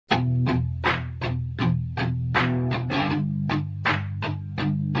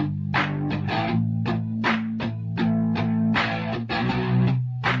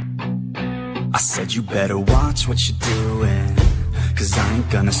you better watch what you're doing, 'cause I ain't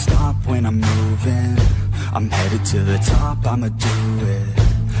gonna stop when I'm moving. I'm headed to the top, I'ma do it.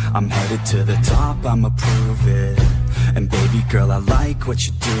 I'm headed to the top, I'ma prove it. And baby girl, I like what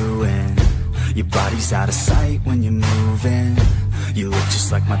you're doing. Your body's out of sight when you're moving. You look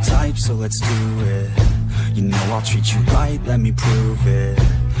just like my type, so let's do it. You know I'll treat you right, let me prove it.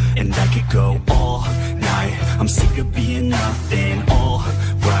 And I could go all night, I'm sick of being nothing. All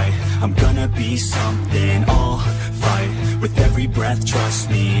right, I'm gonna be something. I'll fight with every breath, trust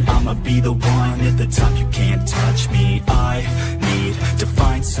me. I'ma be the one at the top, you can't touch me. I need to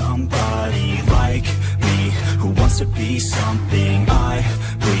find somebody like me, who wants to be something. I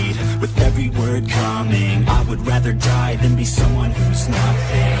bleed with every word coming. I would rather die than be someone who's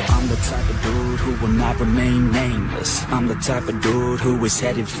nothing. I'm the type of dude who will not remain nameless. I'm the type of dude who is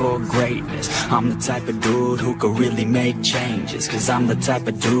headed for greatness. I'm the type of dude who could really make changes, 'cause I'm the type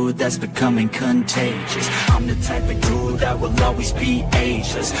of dude that's becoming contagious. I'm the type of dude that will always be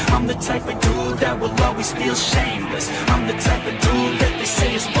ageless. I'm the type of dude that will always feel shameless. I'm the type of dude that they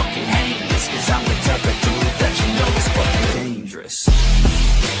say is fucking heinous, 'cause I'm the type of dude that you know is fucking dangerous.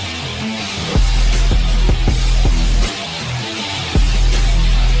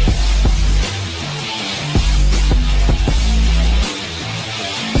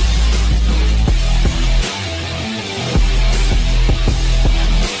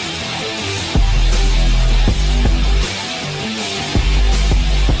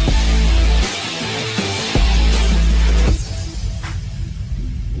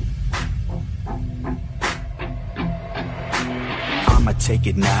 I'ma take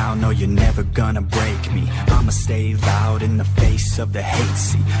it now, no you're never gonna break me. I'ma stay loud in the face of the hate,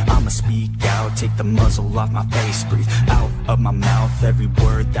 see. I'ma speak out, take the muzzle off my face. Breathe out of my mouth every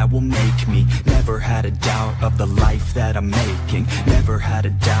word that will make me. Never had a doubt of the life that I'm making. Never had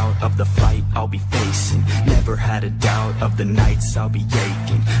a doubt of the fight I'll be facing. Never had a doubt of the nights I'll be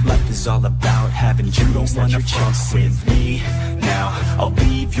aching. Life is all about having dreams that you're chasing. With me now, I'll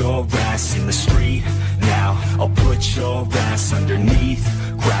leave your ass in the street. Now, I'll put your ass underneath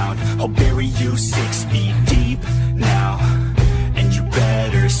ground. I'll bury you 6 feet deep now. And you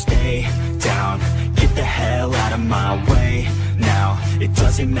better stay down. Get the hell out of my way now. It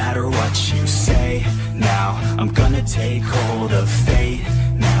doesn't matter what you say now. I'm gonna take hold of fate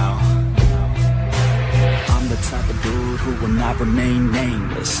now. I'm the type of dude who will not remain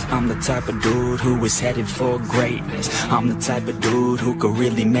nameless. I'm the type of dude who is headed for greatness. I'm the type of dude who could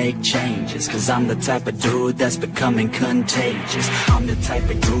really make changes, 'cause I'm the type of dude that's becoming contagious. I'm the type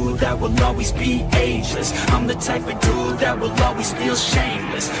of dude that will always be ageless. I'm the type of dude that will always feel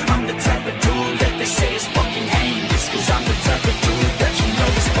shameless. I'm the type of dude that they say is fucking heinous, 'cause I'm the